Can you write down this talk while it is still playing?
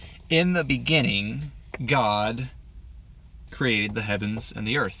In the beginning, God created the heavens and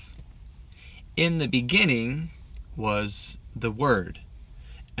the earth. In the beginning was the Word,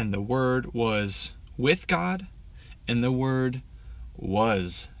 and the Word was with God, and the Word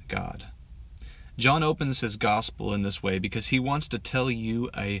was God. John opens his gospel in this way because he wants to tell you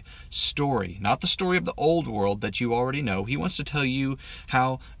a story, not the story of the old world that you already know. He wants to tell you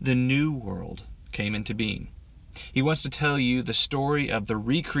how the new world came into being. He wants to tell you the story of the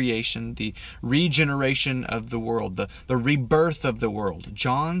recreation, the regeneration of the world, the rebirth of the world.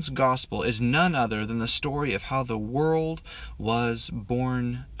 John's gospel is none other than the story of how the world was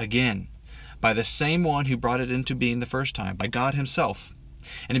born again by the same one who brought it into being the first time, by God himself.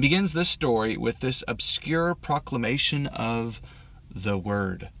 And he begins this story with this obscure proclamation of the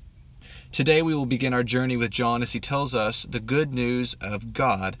Word. Today we will begin our journey with John as he tells us the good news of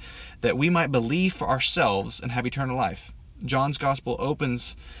God, that we might believe for ourselves and have eternal life. John's gospel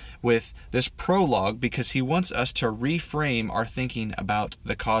opens with this prologue because he wants us to reframe our thinking about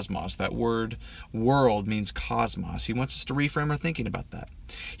the cosmos. That word world means cosmos. He wants us to reframe our thinking about that.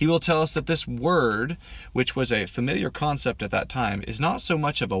 He will tell us that this word, which was a familiar concept at that time, is not so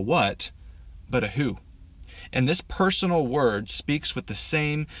much of a what, but a who. And this personal word speaks with the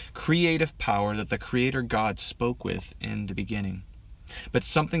same creative power that the Creator God spoke with in the beginning. But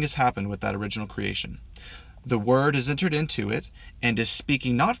something has happened with that original creation. The Word has entered into it and is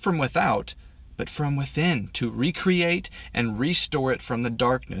speaking not from without, but from within to recreate and restore it from the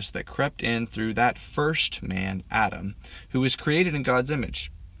darkness that crept in through that first man, Adam, who was created in God's image.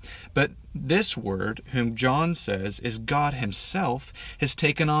 But this Word, whom John says is God himself, has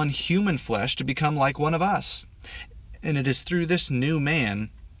taken on human flesh to become like one of us. And it is through this new man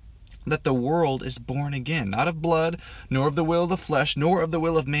that the world is born again, not of blood, nor of the will of the flesh, nor of the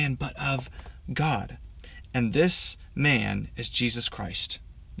will of man, but of God. And this man is Jesus Christ,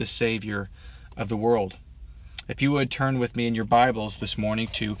 the Savior of the world. If you would turn with me in your Bibles this morning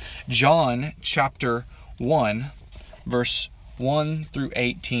to John chapter 1, verse 1 through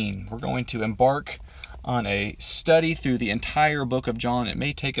 18. We're going to embark on a study through the entire book of John. It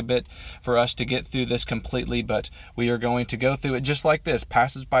may take a bit for us to get through this completely, but we are going to go through it just like this,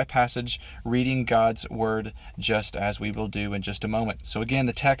 passage by passage, reading God's Word just as we will do in just a moment. So again,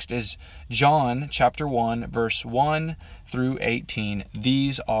 the text is John chapter 1, verse 1 through 18.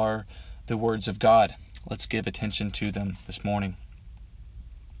 These are the words of God. Let's give attention to them this morning.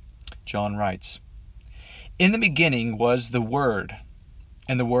 John writes, "In the beginning was the Word,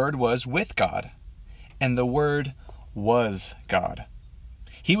 and the Word was with God, and the Word was God.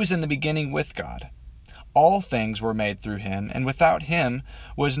 He was in the beginning with God. All things were made through him, and without him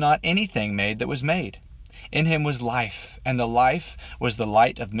was not anything made that was made. In him was life, and the life was the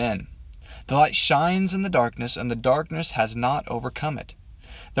light of men. The light shines in the darkness, and the darkness has not overcome it.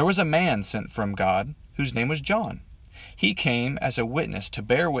 There was a man sent from God, whose name was John. He came as a witness to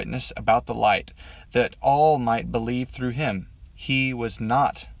bear witness about the light, that all might believe through him. He was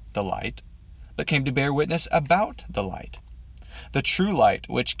not the light, but came to bear witness about the light. The true light,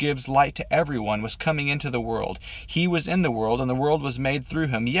 which gives light to everyone, was coming into the world. He was in the world, and the world was made through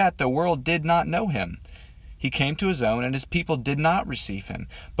him, yet the world did not know him. He came to his own, and his people did not receive him.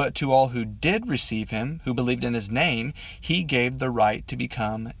 But to all who did receive him, who believed in his name, he gave the right to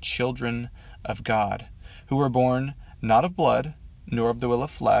become children of God, who were born not of blood, nor of the will of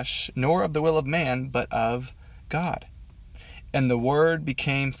flesh, nor of the will of man, but of God. And the Word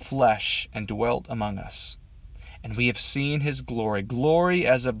became flesh and dwelt among us. And we have seen his glory, glory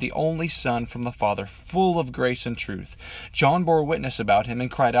as of the only Son from the Father, full of grace and truth. John bore witness about him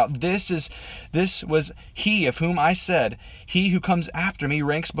and cried out, This was he of whom I said, He who comes after me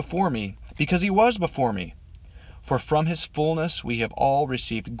ranks before me, because he was before me. For from his fullness we have all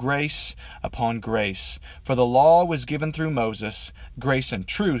received grace upon grace. For the law was given through Moses, grace and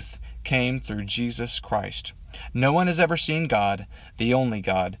truth came through Jesus Christ. No one has ever seen God, the only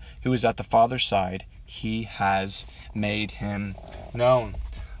God, who is at the Father's side. He has made him known."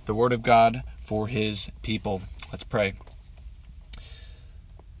 The Word of God for his people. Let's pray.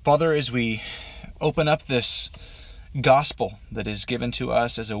 Father, as we open up this gospel that is given to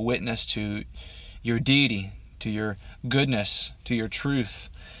us as a witness to your deity, to your goodness, to your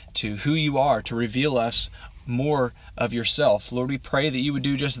truth, to who you are, to reveal us more of yourself. Lord, we pray that you would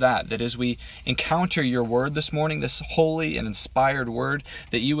do just that, that as we encounter your word this morning, this holy and inspired word,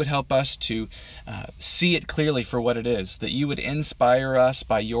 that you would help us to see it clearly for what it is, that you would inspire us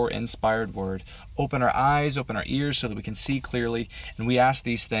by your inspired word. Open our eyes, open our ears so that we can see clearly, and we ask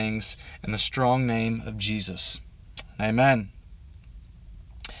these things in the strong name of Jesus. Amen.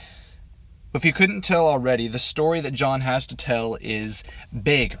 If you couldn't tell already, the story that John has to tell is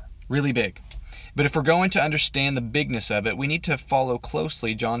big, really big. But if we're going to understand the bigness of it, we need to follow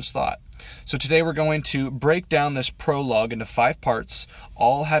closely John's thought. So today we're going to break down this prologue into 5 parts,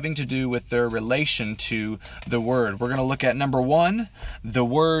 all having to do with their relation to the Word. We're going to look at number 1, the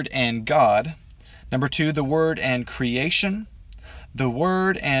Word and God. Number 2, the Word and creation. The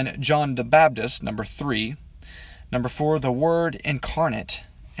Word and John the Baptist, number 3. Number 4, the Word incarnate.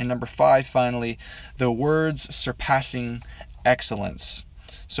 And number 5, finally, the Word's surpassing excellence.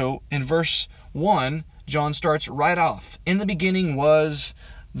 So in verse 1, John starts right off. In the beginning was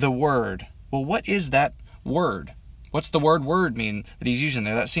the Word. Well, what is that word? What's the word mean that he's using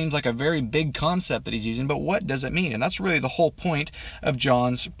there? That seems like a very big concept that he's using, but what does it mean? And that's really the whole point of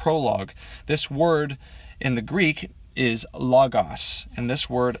John's prologue. This word in the Greek is logos, and this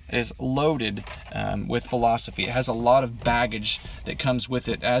word is loaded with philosophy. It has a lot of baggage that comes with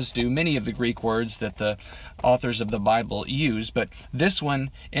it, as do many of the Greek words that the authors of the Bible use, but this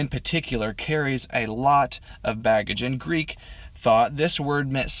one in particular carries a lot of baggage. In Greek thought, this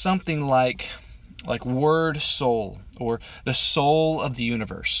word meant something like word soul, or the soul of the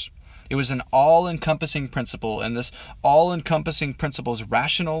universe. It was an all-encompassing principle, and this all-encompassing principle is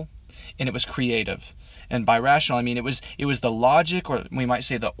rational, and it was creative. And by rational, I mean it was the logic, or we might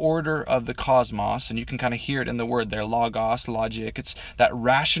say the order of the cosmos, and you can kind of hear it in the word there, logos, logic. It's that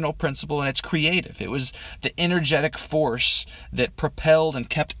rational principle, and it's creative. It was the energetic force that propelled and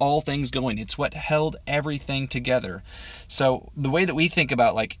kept all things going. It's what held everything together. So the way that we think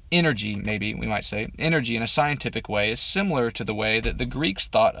about like energy, maybe we might say, energy in a scientific way is similar to the way that the Greeks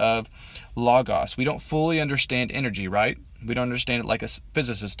thought of logos. We don't fully understand energy, right? We don't understand it like a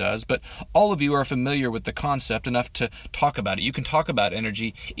physicist does, but all of you are familiar with the concept enough to talk about it. You can talk about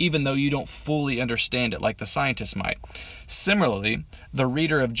energy even though you don't fully understand it like the scientists might. Similarly, the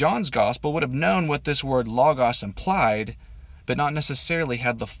reader of John's Gospel would have known what this word logos implied, but not necessarily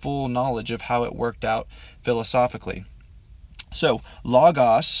had the full knowledge of how it worked out philosophically. So,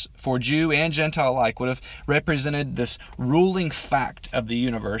 logos, for Jew and Gentile alike, would have represented this ruling fact of the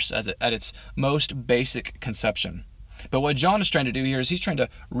universe at its most basic conception. But what John is trying to do here is he's trying to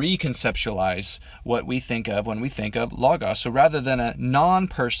reconceptualize what we think of when we think of logos. So rather than a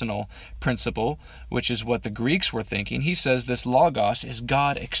non-personal principle, which is what the Greeks were thinking, he says this logos is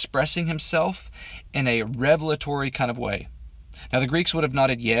God expressing himself in a revelatory kind of way. Now the Greeks would have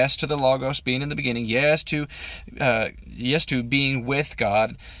nodded yes to the logos being in the beginning, yes to being with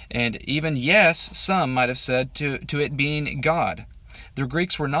God, and even yes, some might have said to it being God. The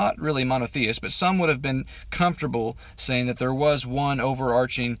Greeks were not really monotheists, but some would have been comfortable saying that there was one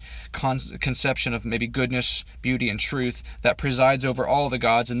overarching conception of maybe goodness, beauty, and truth that presides over all the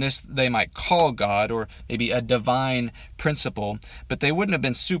gods, and this they might call God, or maybe a divine principle, but they wouldn't have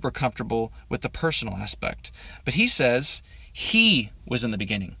been super comfortable with the personal aspect. But he says he was in the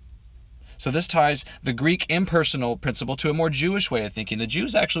beginning. So this ties the Greek impersonal principle to a more Jewish way of thinking. The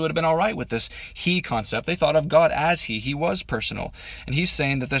Jews actually would have been all right with this he concept. They thought of God as he. He was personal. And he's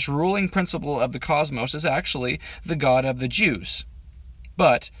saying that this ruling principle of the cosmos is actually the God of the Jews.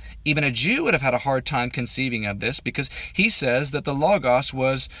 But even a Jew would have had a hard time conceiving of this, because he says that the Logos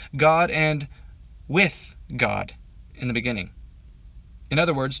was God and with God in the beginning. In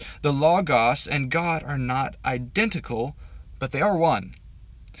other words, the Logos and God are not identical, but they are one.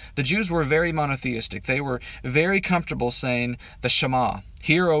 The Jews were very monotheistic. They were very comfortable saying the Shema,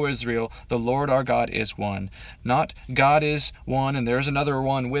 "Hear, O Israel, the Lord our God is one." Not God is one and there's another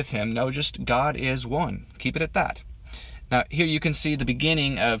one with him. No, just God is one. Keep it at that. Now, here you can see the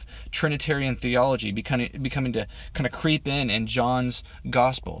beginning of Trinitarian theology becoming to kind of creep in John's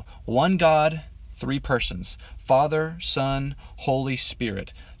Gospel. One God, 3 persons, Father, Son, Holy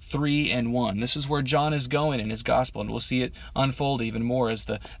Spirit. 3 in 1. This is where John is going in his gospel, and we'll see it unfold even more as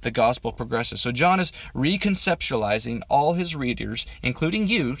the gospel progresses. So John is reconceptualizing all his readers, including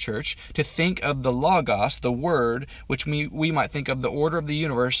you, church, to think of the Logos, the Word, which we might think of the order of the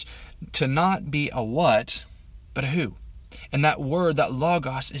universe, to not be a what, but a who. And that word, that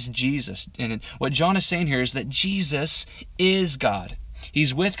Logos, is Jesus. And what John is saying here is that Jesus is God.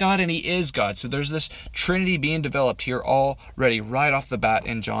 He's with God and he is God. So there's this Trinity being developed here already right off the bat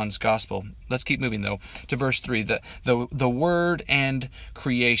in John's Gospel. Let's keep moving though to verse 3, the Word and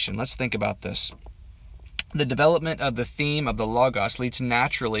creation. Let's think about this. The development of the theme of the Logos leads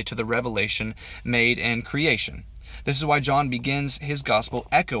naturally to the revelation made in creation. This is why John begins his gospel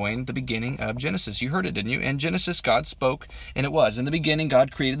echoing the beginning of Genesis. You heard it, didn't you? In Genesis, God spoke, and it was. In the beginning,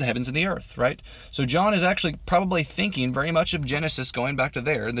 God created the heavens and the earth, right? So John is actually probably thinking very much of Genesis, going back to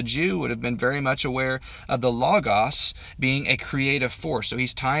there. And the Jew would have been very much aware of the Logos being a creative force. So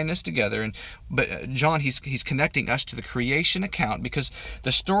he's tying this together. But John, he's connecting us to the creation account, because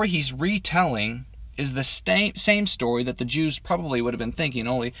the story he's retelling is the same story that the Jews probably would have been thinking,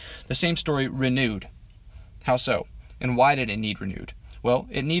 only the same story renewed. How so? And why did it need renewed? Well,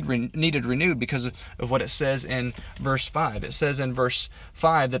 it needed renewed because of what it says in verse 5. It says in verse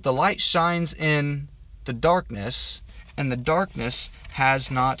 5 that the light shines in the darkness, and the darkness has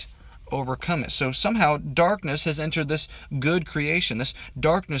not overcome it. So somehow darkness has entered this good creation. This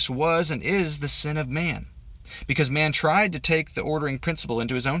darkness was and is the sin of man. Because man tried to take the ordering principle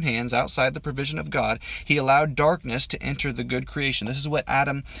into his own hands outside the provision of God, he allowed darkness to enter the good creation. This is what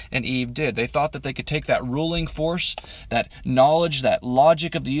Adam and Eve did. They thought that they could take that ruling force, that knowledge, that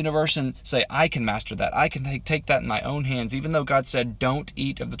logic of the universe, and say, I can master that. I can take that in my own hands. Even though God said, don't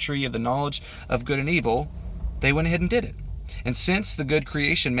eat of the tree of the knowledge of good and evil, they went ahead and did it. And since the good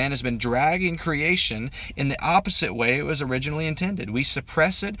creation, man has been dragging creation in the opposite way it was originally intended. We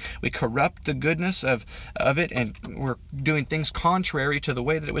suppress it, we corrupt the goodness of it, and we're doing things contrary to the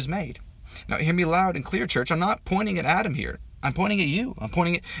way that it was made. Now, hear me loud and clear, church. I'm not pointing at Adam here. I'm pointing at you. I'm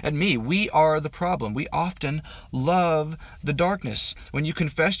pointing it at me. We are the problem. We often love the darkness. When you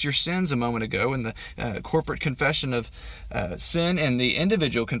confessed your sins a moment ago in the corporate confession of sin and the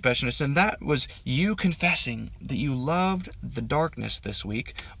individual confession of sin, that was you confessing that you loved the darkness this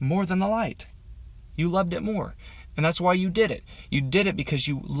week more than the light. You loved it more. And that's why you did it. You did it because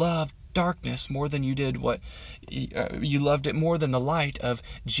you loved darkness more than you did you loved it more than the light of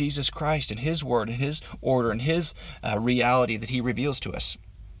Jesus Christ and His Word and His order and His reality that He reveals to us.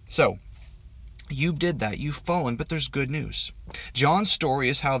 So, you did that. You've fallen, but there's good news. John's story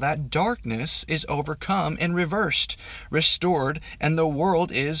is how that darkness is overcome and reversed, restored, and the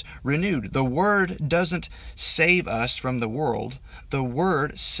world is renewed. The Word doesn't save us from the world. The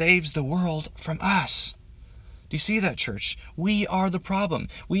Word saves the world from us. Do you see that, church? We are the problem.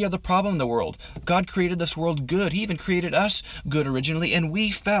 We are the problem in the world. God created this world good. He even created us good originally, and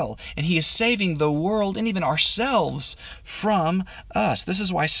we fell. And He is saving the world and even ourselves from us. This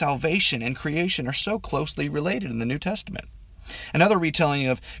is why salvation and creation are so closely related in the New Testament. Another retelling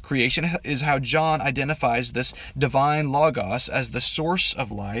of creation is how John identifies this divine Logos as the source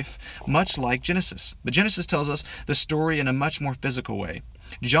of life, much like Genesis. But Genesis tells us the story in a much more physical way.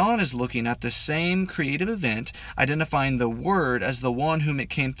 John is looking at the same creative event, identifying the Word as the one whom it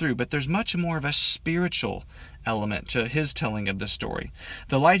came through, but there's much more of a spiritual element to his telling of the story.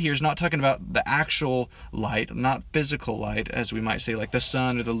 The light here is not talking about the actual light, not physical light, as we might say, like the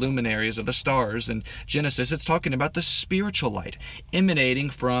sun or the luminaries or the stars in Genesis. It's talking about the spiritual light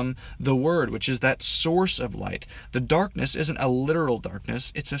emanating from the Word, which is that source of light. The darkness isn't a literal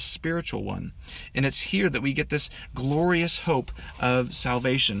darkness, it's a spiritual one. And it's here that we get this glorious hope of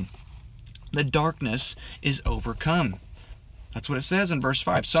salvation. The darkness is overcome. That's what it says in verse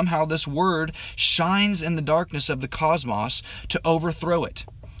 5. Somehow this Word shines in the darkness of the cosmos to overthrow it.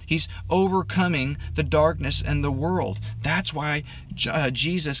 He's overcoming the darkness and the world. That's why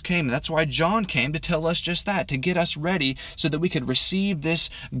Jesus came. That's why John came, to tell us just that, to get us ready so that we could receive this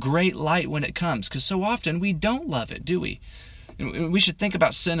great light when it comes. Because so often we don't love it, do we? We should think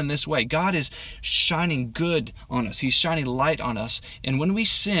about sin in this way. God is shining good on us. He's shining light on us. And when we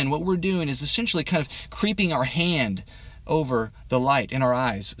sin, what we're doing is essentially kind of creeping our hand over the light in our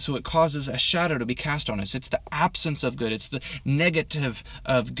eyes, so it causes a shadow to be cast on us. It's the absence of good. It's the negative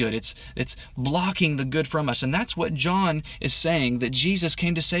of good. It's blocking the good from us. And that's what John is saying that Jesus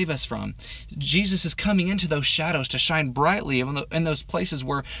came to save us from. Jesus is coming into those shadows to shine brightly in those places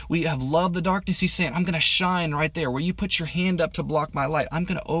where we have loved the darkness. He's saying, I'm going to shine right there. Where you put your hand up to block my light, I'm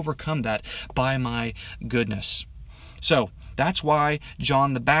going to overcome that by my goodness. So, that's why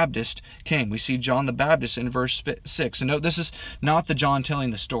John the Baptist came. We see John the Baptist in verse 6. And note, this is not the John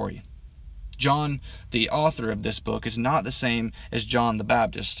telling the story. John, the author of this book, is not the same as John the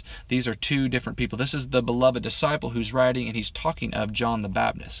Baptist. These are two different people. This is the beloved disciple who's writing, and he's talking of John the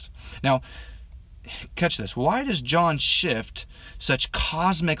Baptist. Now, catch this. Why does John shift such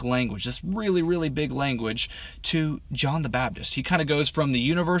cosmic language, this really, really big language, to John the Baptist? He kind of goes from the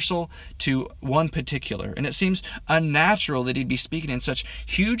universal to one particular. And it seems unnatural that he'd be speaking in such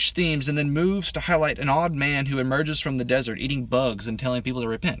huge themes and then moves to highlight an odd man who emerges from the desert eating bugs and telling people to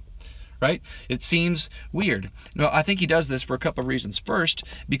repent. Right? It seems weird. No, I think he does this for a couple of reasons. First,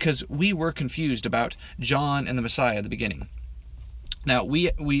 because we were confused about John and the Messiah at the beginning. Now,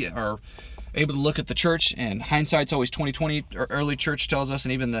 we are able to look at the church, and hindsight's always 20/20. Early church tells us,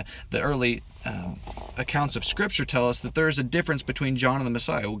 and even the early accounts of Scripture tell us that there is a difference between John and the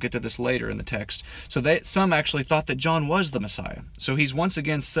Messiah. We'll get to this later in the text. So some actually thought that John was the Messiah. So he's once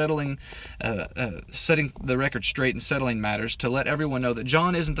again setting the record straight and settling matters to let everyone know that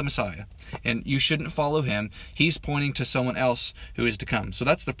John isn't the Messiah, and you shouldn't follow him. He's pointing to someone else who is to come. So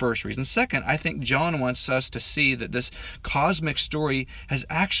that's the first reason. Second, I think John wants us to see that this cosmic story has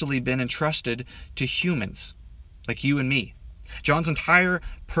actually been entrusted to humans, like you and me. John's entire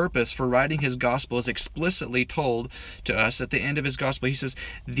purpose for writing his gospel is explicitly told to us at the end of his gospel. He says,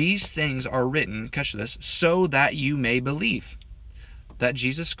 "These things are written," catch this, "so that you may believe that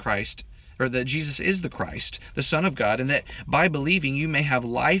Jesus is the Christ, the Son of God, and that by believing you may have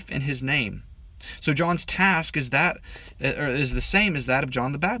life in his name." So John's task is the same as that of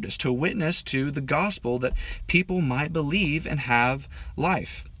John the Baptist, to witness to the gospel that people might believe and have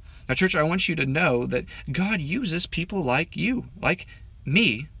life. Now, church, I want you to know that God uses people like you, like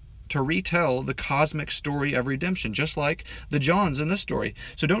me, to retell the cosmic story of redemption, just like the Johns in this story.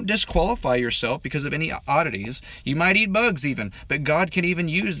 So don't disqualify yourself because of any oddities. You might eat bugs even, but God can even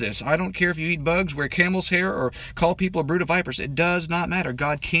use this. I don't care if you eat bugs, wear camel's hair, or call people a brood of vipers. It does not matter.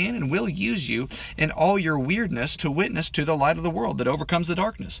 God can and will use you in all your weirdness to witness to the light of the world that overcomes the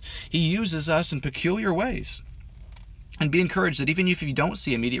darkness. He uses us in peculiar ways. And be encouraged that even if you don't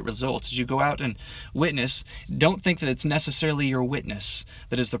see immediate results, as you go out and witness, don't think that it's necessarily your witness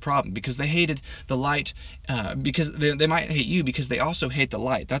that is the problem, because they hated the light, because they might hate you because they also hate the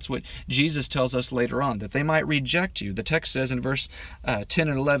light. That's what Jesus tells us later on, that they might reject you. The text says in verse 10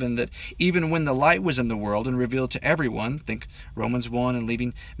 and 11 that even when the light was in the world and revealed to everyone, think Romans 1, and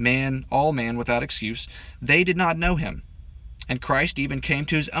leaving all man without excuse, they did not know him. And Christ even came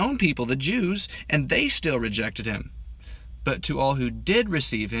to his own people, the Jews, and they still rejected him. But to all who did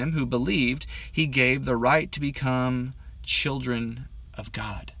receive him, who believed, he gave the right to become children of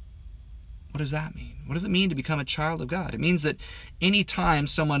God. What does that mean? What does it mean to become a child of God? It means that any time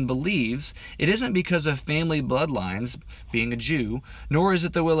someone believes, it isn't because of family bloodlines, being a Jew, nor is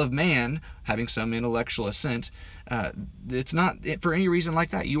it the will of man, having some intellectual assent. It's not for any reason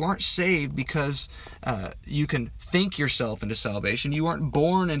like that. You aren't saved because you can think yourself into salvation. You aren't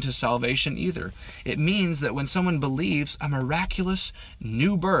born into salvation either. It means that when someone believes, a miraculous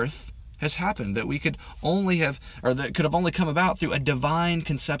new birth has happened, that we could only have, or that could have only come about through a divine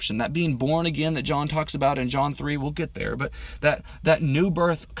conception. That being born again that John talks about in John 3, we'll get there, but that new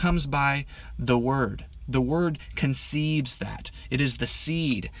birth comes by the Word. The Word conceives that. It is the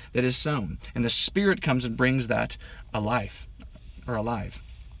seed that is sown, and the Spirit comes and brings that alive.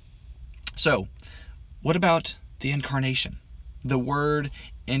 So, what about the incarnation? The Word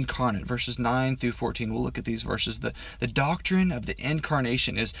incarnate, verses 9 through 14. We'll look at these verses. The doctrine of the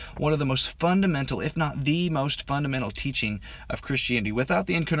incarnation is one of the most fundamental, if not the most fundamental teaching of Christianity. Without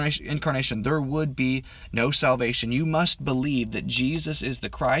the incarnation, there would be no salvation. You must believe that Jesus is the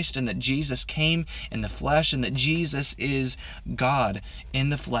Christ, and that Jesus came in the flesh, and that Jesus is God in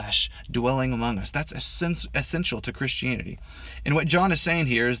the flesh, dwelling among us. That's essential to Christianity. And what John is saying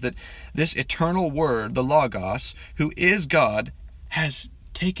here is that this eternal Word, the Logos, who is God, has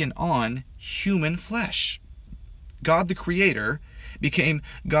taken on human flesh. God the Creator became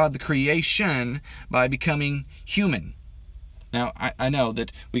God the creation by becoming human. Now, I know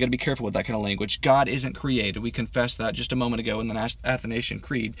that we got to be careful with that kind of language. God isn't created. We confessed that just a moment ago in the Athanasian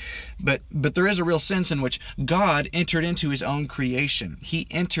Creed. But there is a real sense in which God entered into his own creation. He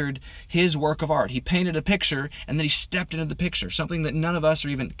entered his work of art. He painted a picture, and then he stepped into the picture, something that none of us are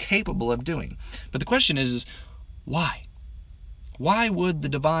even capable of doing. But the question is why? Why would the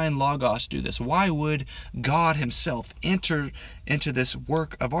divine Logos do this? Why would God himself enter into this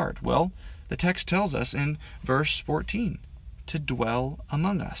work of art? Well, the text tells us in verse 14, to dwell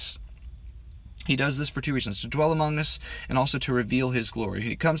among us. He does this for two reasons, to dwell among us and also to reveal his glory.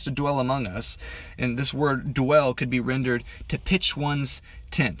 He comes to dwell among us, and this word dwell could be rendered to pitch one's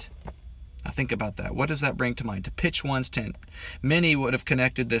tent. Now think about that. What does that bring to mind? To pitch one's tent. Many would have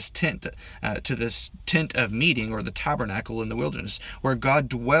connected this tent to this tent of meeting, or the tabernacle in the wilderness, where God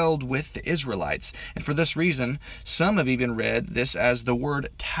dwelled with the Israelites. And for this reason, some have even read this as the word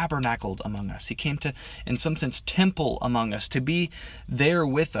tabernacled among us. He came to, in some sense, temple among us, to be there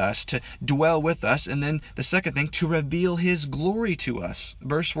with us, to dwell with us. And then the second thing, to reveal his glory to us.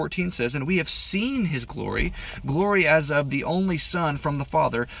 Verse 14 says, and we have seen his glory, glory as of the only Son from the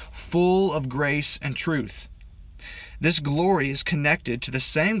Father, full of grace and truth. This glory is connected to the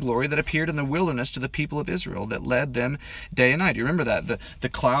same glory that appeared in the wilderness to the people of Israel, that led them day and night. You remember that? The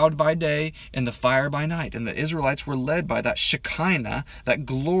cloud by day and the fire by night. And the Israelites were led by that Shekinah, that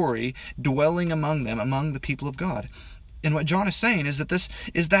glory dwelling among them, among the people of God. And what John is saying is that this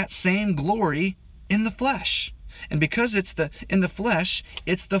is that same glory in the flesh. And because it's in the flesh,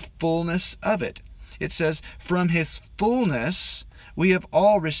 it's the fullness of it. It says, from his fullness we have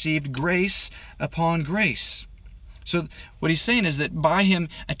all received grace upon grace. So what he's saying is that by him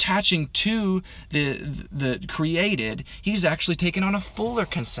attaching to the created, he's actually taken on a fuller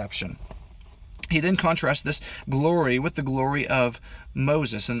conception. He then contrasts this glory with the glory of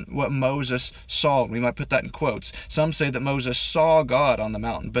Moses and what Moses saw. We might put that in quotes. Some say that Moses saw God on the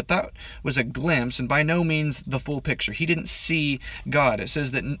mountain, but that was a glimpse and by no means the full picture. He didn't see God. It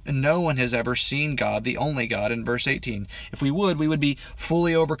says that no one has ever seen God, the only God, in verse 18. If we would be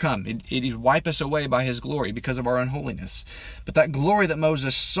fully overcome. He'd wipe us away by his glory because of our unholiness. But that glory that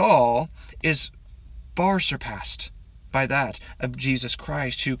Moses saw is far surpassed by that of Jesus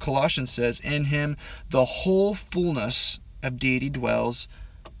Christ, who Colossians says, in him the whole fullness of deity dwells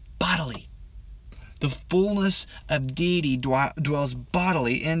bodily. The fullness of deity dwells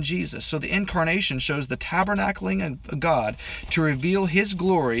bodily in Jesus. So the incarnation shows the tabernacling of God to reveal his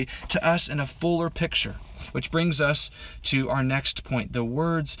glory to us in a fuller picture. Which brings us to our next point, the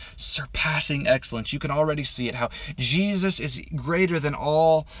Word's surpassing excellence. You can already see it, how Jesus is greater than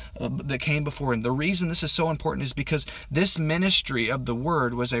all that came before him. The reason this is so important is because this ministry of the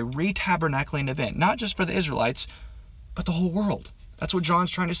Word was a retabernacling event, not just for the Israelites, but the whole world. That's what John's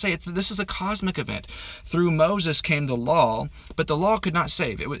trying to say. This is a cosmic event. Through Moses came the law, but the law could not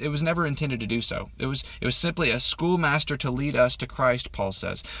save. It was never intended to do so. It was simply a schoolmaster to lead us to Christ, Paul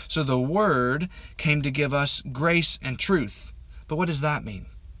says. So the Word came to give us grace and truth. But what does that mean?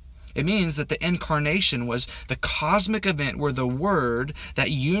 It means that the incarnation was the cosmic event where the Word, that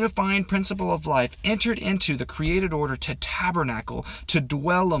unifying principle of life, entered into the created order to tabernacle, to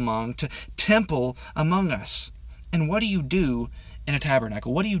dwell among, to temple among us. And what do you do in a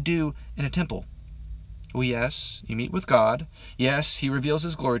tabernacle? What do you do in a temple? Well, yes, you meet with God. Yes, he reveals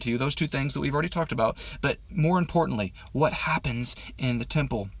his glory to you. Those two things that we've already talked about. But more importantly, what happens in the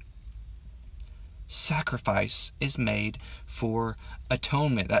temple? Sacrifice is made for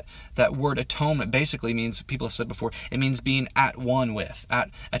atonement. That word atonement basically means, people have said before, it means being at one with, at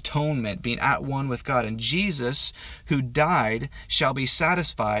atonement, being at one with God. And Jesus, who died, shall be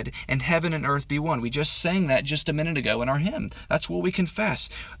satisfied, and heaven and earth be one. We just sang that just a minute ago in our hymn. That's what we confess.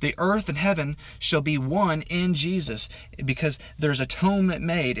 The earth and heaven shall be one in Jesus, because there's atonement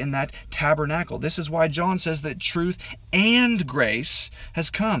made in that tabernacle. This is why John says that truth and grace has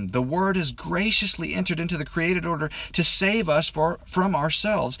come. The Word has graciously entered into the created order to save us from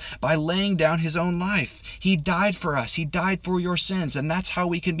ourselves by laying down his own life. He died for us. He died for your sins, and that's how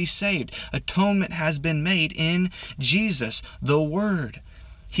we can be saved. Atonement has been made in Jesus, the Word.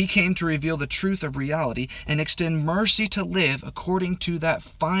 He came to reveal the truth of reality and extend mercy to live according to that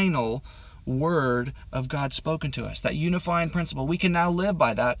final Word of God spoken to us, that unifying principle. We can now live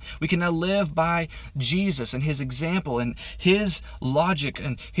by that. We can now live by Jesus and his example and his logic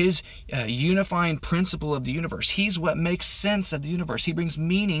and his unifying principle of the universe. He's what makes sense of the universe. He brings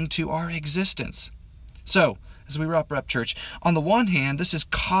meaning to our existence. So, as we wrap up, church, on the one hand, this is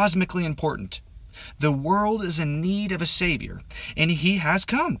cosmically important. The world is in need of a Savior, and he has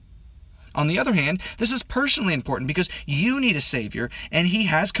come. On the other hand, this is personally important because you need a Savior, and he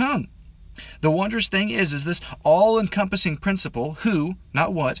has come. The wondrous thing is this all-encompassing principle, who,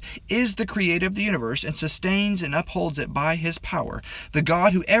 not what, is the creator of the universe and sustains and upholds it by his power. The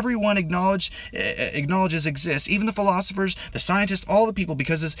God who everyone acknowledges exists, even the philosophers, the scientists, all the people,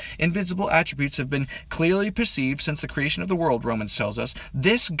 because his invincible attributes have been clearly perceived since the creation of the world, Romans tells us.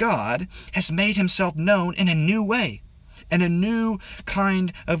 This God has made himself known in a new way. In a new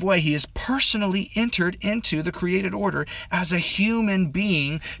kind of way. He has personally entered into the created order as a human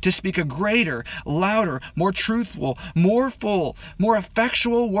being to speak a greater, louder, more truthful, more full, more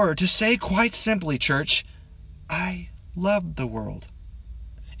effectual word, to say quite simply, church, I love the world.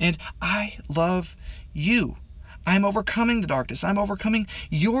 And I love you. I am overcoming the darkness. I am overcoming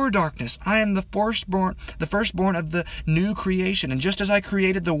your darkness. I am the firstborn of the new creation. And just as I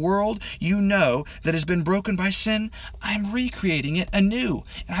created the world, that has been broken by sin, I am recreating it anew.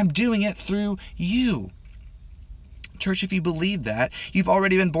 And I'm doing it through you. Church, if you believe that, you've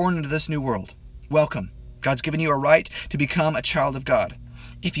already been born into this new world. Welcome. God's given you a right to become a child of God.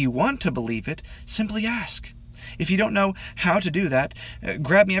 If you want to believe it, simply ask. If you don't know how to do that,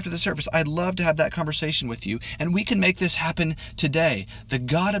 grab me after the service. I'd love to have that conversation with you, and we can make this happen today. The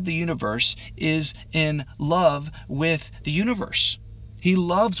God of the universe is in love with the universe. He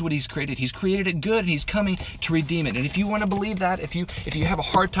loves what he's created. He's created it good, and he's coming to redeem it. And if you want to believe that, if you have a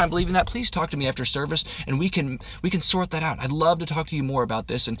hard time believing that, please talk to me after service, and we can sort that out. I'd love to talk to you more about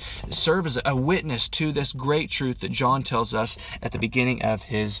this and serve as a witness to this great truth that John tells us at the beginning of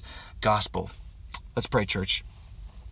his gospel. Let's pray, church.